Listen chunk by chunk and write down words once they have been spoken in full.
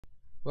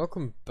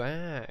Welcome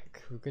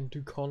back. We're going to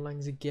do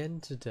Conlangs again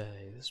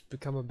today. This has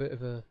become a bit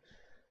of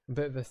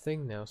a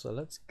thing now, so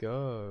let's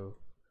go.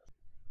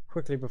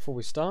 Quickly before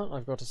we start,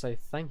 I've got to say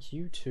thank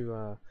you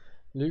to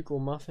Luke or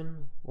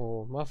Muffin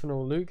or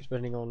Luke,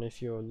 depending on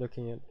if you're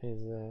looking at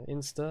his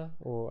Insta,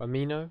 or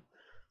Amino,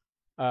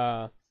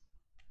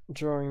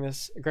 drawing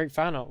this great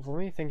fan art for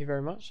me. Thank you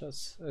very much.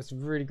 That's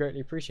really greatly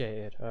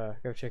appreciated.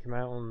 Go check him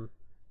out on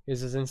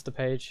his Insta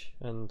page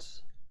and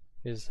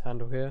his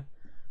handle here.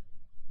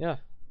 Yeah.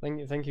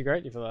 Thank you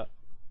greatly for that.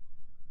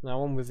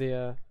 Now on with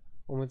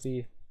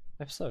the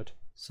episode.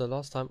 So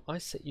last time I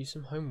set you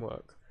some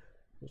homework.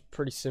 It was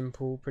pretty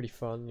simple, pretty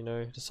fun, you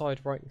know. Decide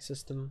writing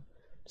system,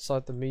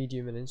 decide the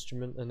medium and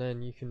instrument, and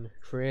then you can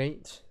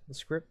create the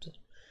script.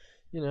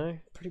 You know,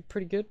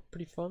 pretty good,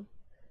 pretty fun.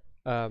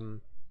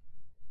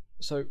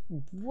 So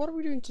what are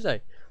we doing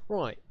today?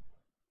 Right.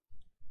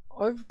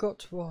 I've got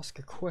to ask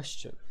a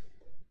question.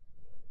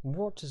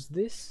 What does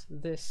this,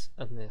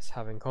 and this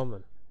have in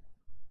common?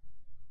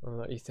 I'll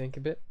let you think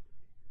a bit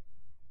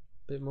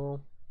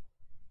more.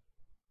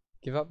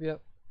 Give up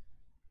yet?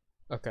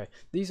 Okay,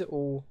 these are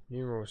all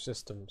numeral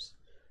systems.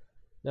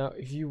 Now,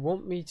 if you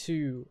want me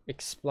to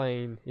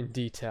explain in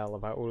detail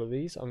about all of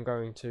these, I'm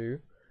going to.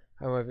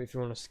 However, if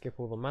you want to skip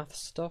all the math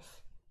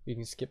stuff, you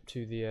can skip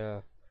to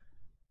the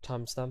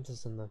timestamp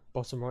that's in the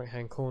bottom right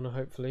hand corner,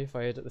 hopefully, if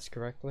I edit this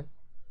correctly.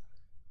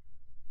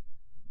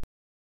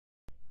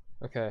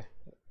 Okay,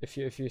 if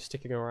you're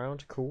sticking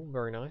around, cool,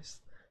 very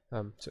nice.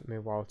 Took me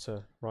a while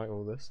to write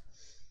all this.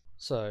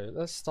 So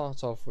let's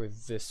start off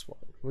with this one.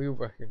 We all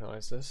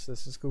recognise this.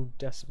 This is called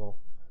decimal,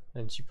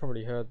 and you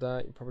probably heard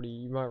that.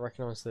 You might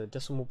recognise the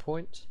decimal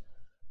point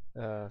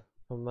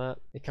from that.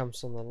 It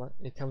comes from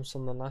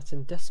the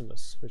Latin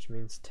decimus, which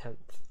means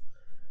tenth.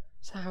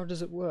 So how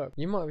does it work?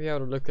 You might be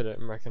able to look at it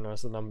and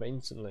recognise the number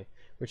instantly,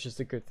 which is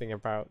the good thing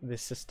about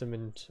this system,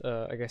 and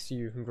I guess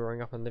you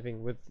growing up and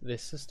living with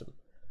this system.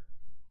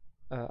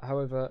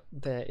 However,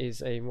 there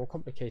is a more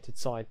complicated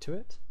side to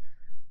it.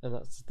 And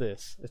that's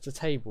this. It's a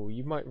table.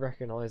 You might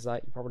recognise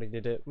that. You probably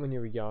did it when you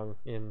were young,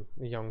 in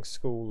a young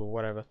school or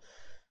whatever.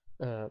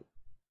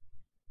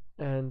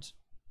 And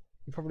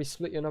you probably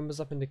split your numbers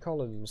up into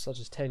columns, such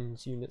as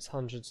tens, units,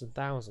 hundreds, and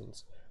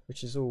thousands,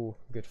 which is all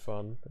good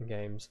fun and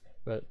games.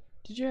 But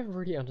did you ever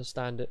really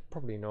understand it?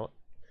 Probably not.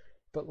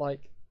 But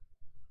like,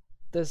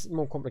 there's a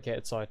more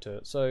complicated side to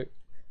it. So,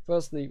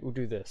 firstly, we'll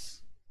do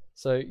this.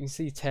 So you can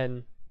see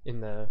 10 in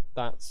there,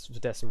 that's the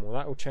decimal.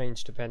 That will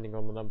change depending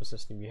on the number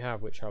system you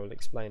have, which I will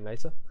explain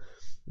later.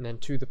 And then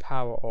to the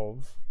power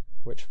of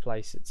which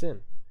place it's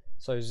in.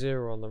 So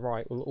 0 on the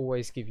right will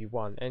always give you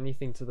 1.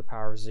 Anything to the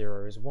power of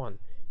 0 is 1.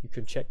 You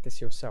can check this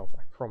yourself,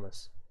 I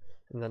promise.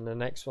 And then the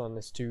next one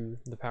is to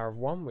the power of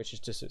 1, which is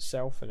just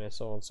itself, and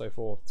so on and so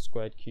forth.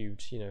 Squared,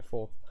 cubed, you know,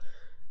 fourth.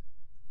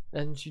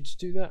 And you just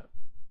do that.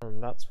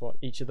 And that's what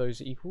each of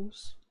those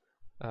equals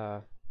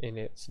in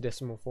its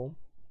decimal form.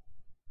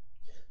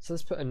 So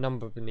let's put a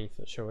number beneath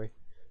it, shall we?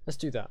 Let's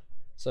do that.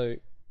 So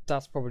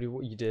that's probably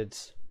what you did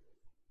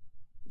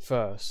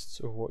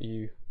first, or what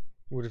you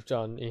would have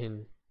done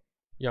in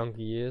younger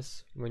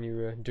years when you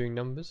were doing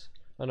numbers.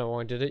 I know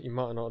I did it, you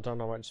might not have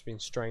done, I might just been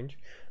strange,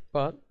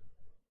 but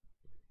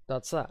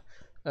that's that.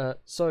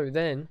 So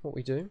then what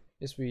we do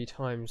is we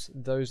times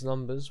those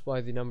numbers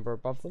by the number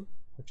above them,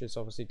 which is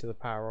obviously to the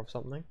power of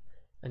something,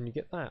 and you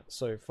get that.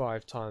 So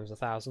 5 times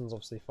 1,000 is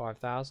obviously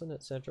 5,000,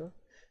 etc.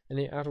 And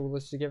you add all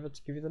this together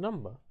to give you the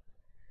number.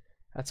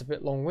 That's a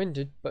bit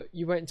long-winded, but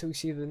you wait until you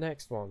see the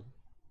next one.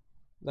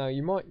 Now,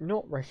 you might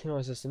not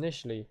recognise this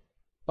initially,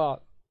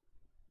 but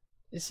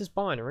this is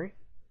binary,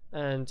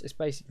 and it's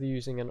basically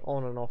using an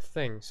on and off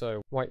thing,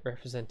 so white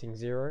representing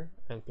 0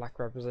 and black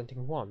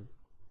representing 1.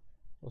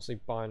 Obviously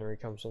binary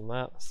comes from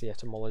that, that's the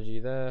etymology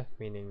there,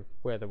 meaning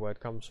where the word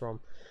comes from.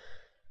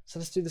 So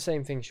let's do the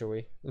same thing, shall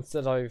we?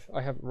 Instead I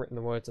haven't written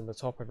the words in the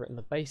top, I've written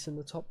the base in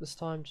the top this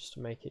time, just to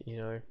make it, you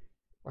know,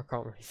 I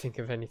can't really think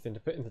of anything to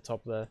put in the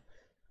top there,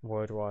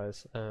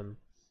 word-wise.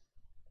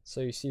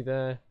 So you see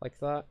there, like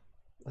that.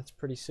 That's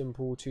pretty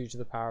simple, 2 to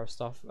the power of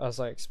stuff. As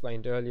I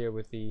explained earlier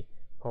with the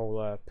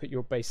whole put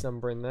your base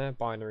number in there.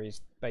 Binary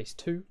is base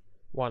 2,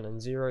 1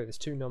 and 0. There's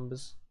 2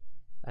 numbers,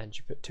 and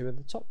you put 2 at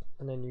the top,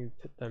 and then you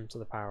put them to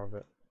the power of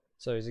it.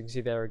 So as you can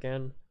see there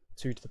again,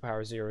 2 to the power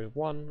of 0 is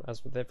 1,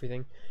 as with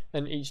everything.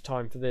 And each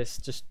time for this,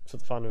 just for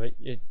the fun of it,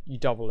 you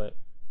double it,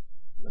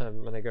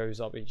 and it goes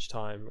up each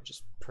time, which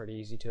is pretty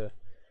easy to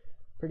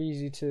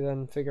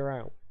then figure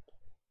out.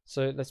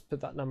 So let's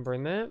put that number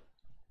in there.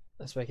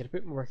 Let's make it a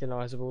bit more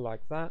recognizable,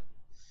 like that.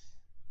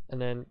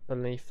 And then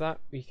beneath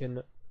that we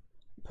can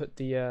put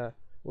the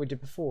what we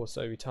did before.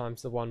 So we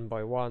times the 1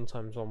 by 1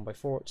 times 1 by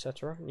 4,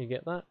 etc. And you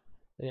get that.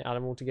 Then you add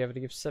them all together to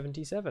give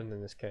 77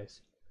 in this case.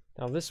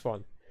 Now this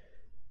one,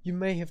 you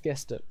may have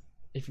guessed it.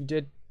 If you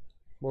did,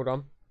 well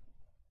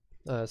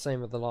done. Same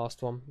with the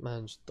last one,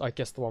 and I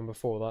guess the one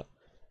before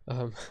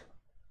that.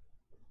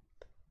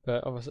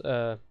 But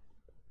obviously,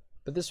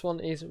 but this one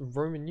is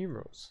Roman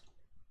numerals.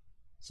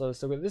 So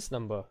let's look at this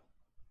number.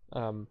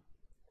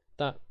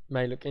 That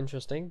may look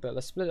interesting, but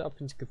let's split it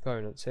up into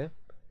components here.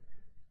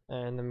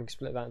 and then we can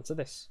split that into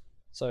this.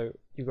 So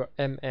you've got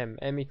m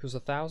equals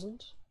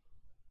 1,000,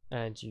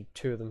 and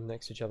two of them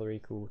next to each other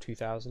equal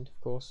 2,000,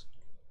 of course.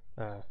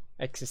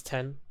 X is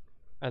 10,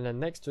 and then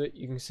next to it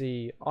you can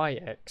see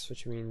ix,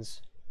 which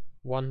means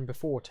 1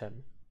 before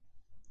 10.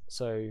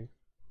 So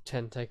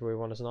 10 take away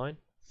 1 is 9.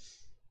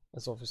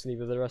 That's obviously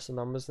with the rest of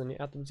the numbers, then you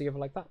add them together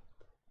like that.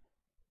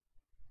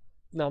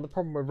 Now the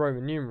problem with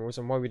Roman numerals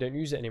and why we don't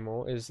use it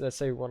anymore is, let's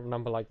say we want a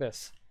number like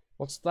this.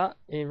 What's that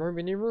in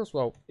Roman numerals?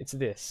 Well, it's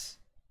this.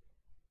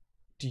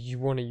 Do you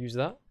want to use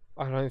that?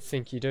 I don't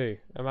think you do.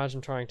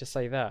 Imagine trying to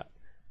say that.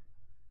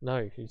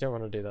 No, you don't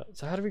want to do that.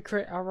 So how do we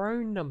create our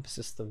own number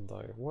system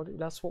though?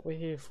 That's what we're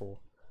here for.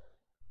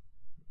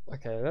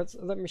 Okay,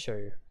 let me show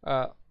you.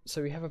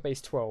 So we have a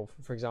base 12,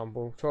 for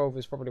example. 12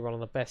 is probably one of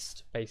the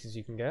best bases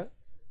you can get,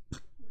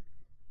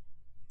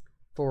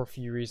 for a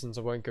few reasons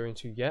I won't go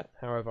into yet.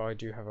 However, I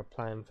do have a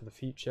plan for the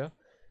future,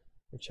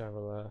 which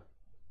I'll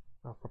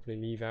probably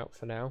leave out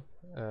for now.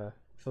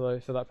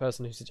 For that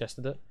person who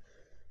suggested it,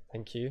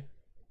 thank you.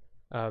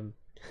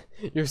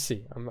 You'll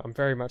see. I'm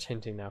very much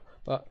hinting now.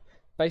 But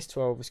base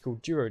 12 is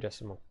called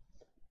duodecimal,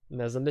 and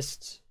there's a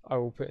list I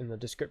will put in the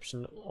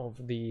description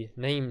of the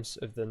names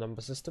of the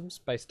number systems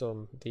based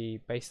on the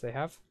base they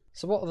have.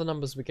 So what are the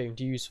numbers we're going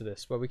to use for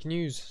this? Well, we can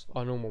use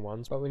our normal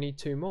ones, but we need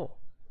 2 more.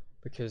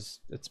 Because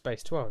it's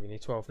base 12, you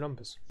need 12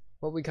 numbers.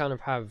 Well, we kind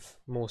of have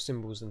more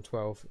symbols than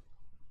 12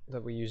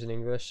 that we use in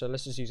English, so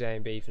let's just use A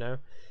and B for now.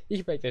 You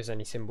can make those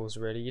any symbols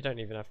really, you don't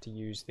even have to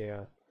use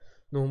the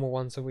normal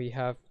ones that we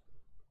have.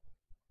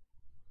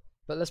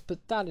 But let's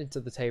put that into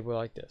the table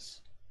like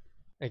this.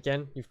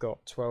 Again, you've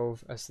got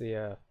 12 as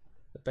the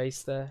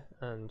base there,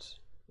 and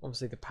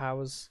obviously the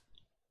powers.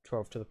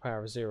 12 to the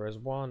power of 0 is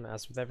 1,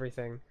 as with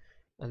everything,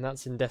 and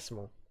that's in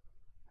decimal.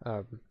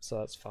 So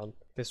that's fun.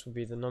 This will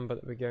be the number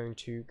that we're going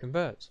to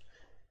convert.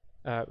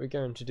 We're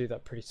going to do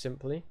that pretty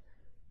simply.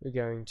 We're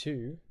going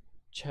to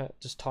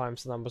just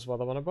times the numbers by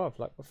the one above,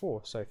 like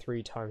before. So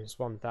 3 times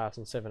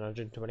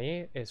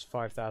 1,728 is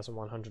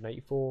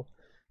 5,184.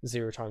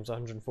 0 times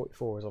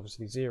 144 is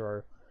obviously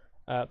 0.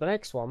 The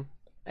next one,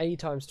 A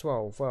times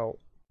 12. Well,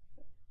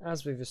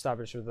 as we've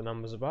established with the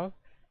numbers above,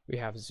 we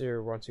have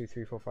 0, 1, 2,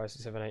 3, 4, 5,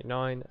 6, 7, 8,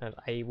 9, and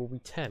A will be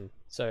 10.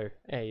 So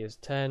A is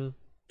 10.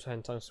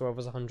 10 times 12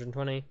 is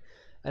 120,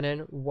 and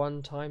then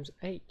 1 times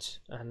 8,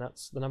 and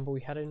that's the number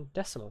we had in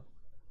decimal.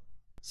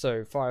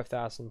 So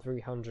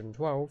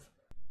 5,312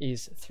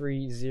 is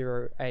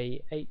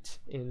 3088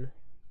 in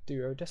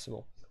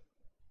duodecimal.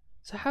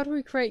 So how do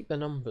we create the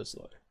numbers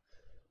though?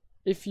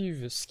 If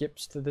you've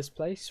skipped to this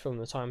place from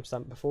the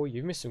timestamp before,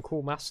 you've missed some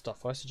cool math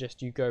stuff. I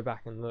suggest you go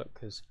back and look,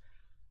 because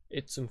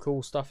it's some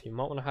cool stuff you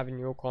might want to have in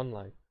your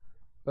Conlang.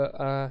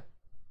 But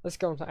let's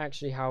go on to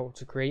actually how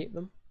to create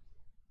them.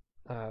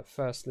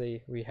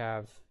 Firstly, we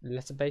have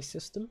letter-based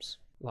systems.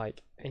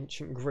 Like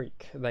ancient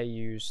Greek, they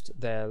used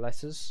their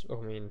letters.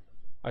 I mean,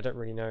 I don't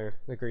really know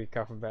the Greek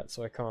alphabet,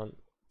 so I can't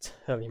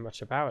tell you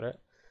much about it.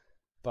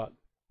 But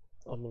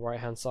on the right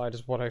hand side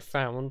is what I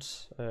found.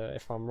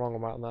 If I'm wrong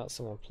about that,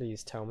 someone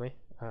please tell me.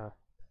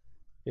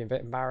 Be a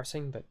bit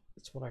embarrassing, but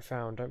it's what I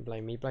found. Don't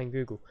blame me, blame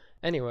Google.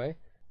 Anyway,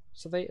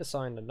 so they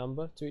assigned a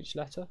number to each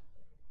letter,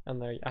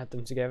 and they add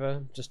them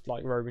together, just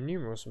like Roman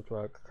numerals would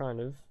work,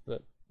 kind of,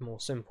 but more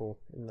simple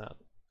in that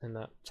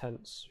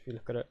sense if you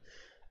look at it.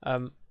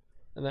 And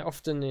they're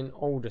often in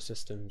older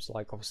systems,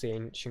 like obviously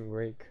ancient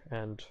Greek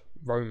and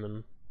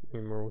Roman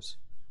numerals.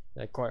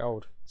 They're quite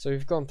old. So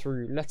we've gone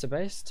through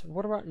letter-based.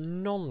 What about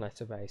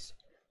non-letter-based?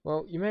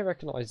 Well, you may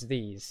recognize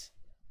these.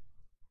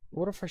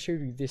 What if I showed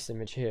you this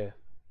image here?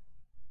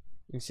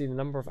 You can see the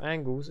number of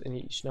angles in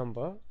each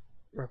number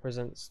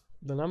represents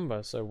the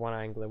number. So 1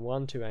 angle in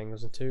 1, 2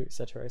 angles in 2,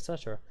 etc,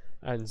 etc,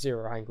 and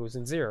 0 angles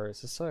in 0.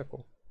 It's a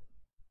circle.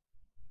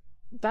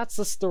 That's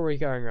the story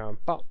going around,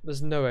 but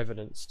there's no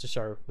evidence to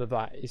show that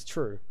that is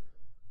true.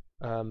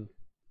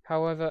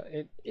 However,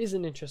 it is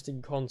an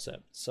interesting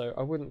concept, so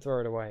I wouldn't throw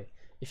it away.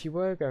 If you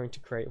were going to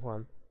create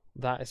one,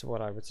 that is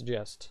what I would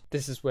suggest.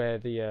 This is where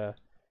the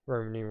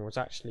Roman numerals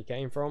actually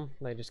came from.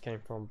 They just came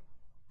from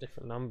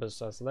different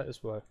numbers as the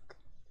letters work.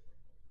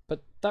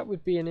 But that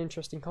would be an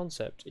interesting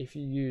concept if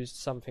you used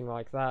something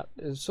like that.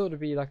 It would sort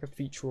of be like a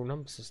featural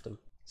number system.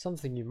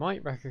 Something you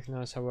might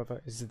recognize,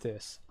 however, is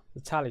this,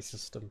 the tally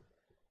system.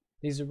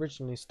 These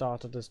originally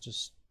started as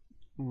just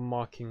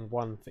marking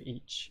 1 for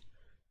each,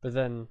 but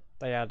then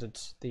they added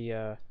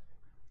the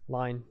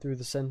line through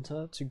the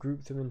center to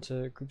group them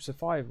into groups of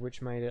 5,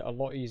 which made it a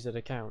lot easier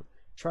to count.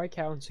 Try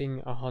counting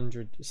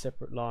 100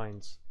 separate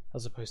lines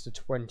as opposed to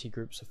 20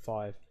 groups of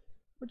 5.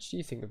 Which do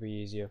you think would be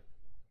easier?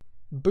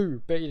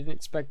 Boo, bet you didn't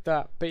expect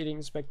that. Bet you didn't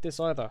expect this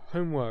either.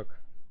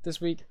 Homework. This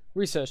week,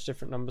 research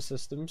different number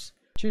systems,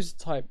 choose a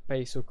type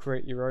base or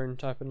create your own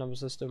type of number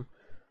system,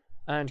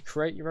 and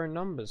create your own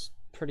numbers.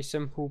 Pretty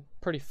simple,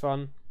 pretty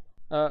fun.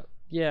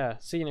 Yeah,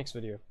 see you next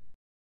video.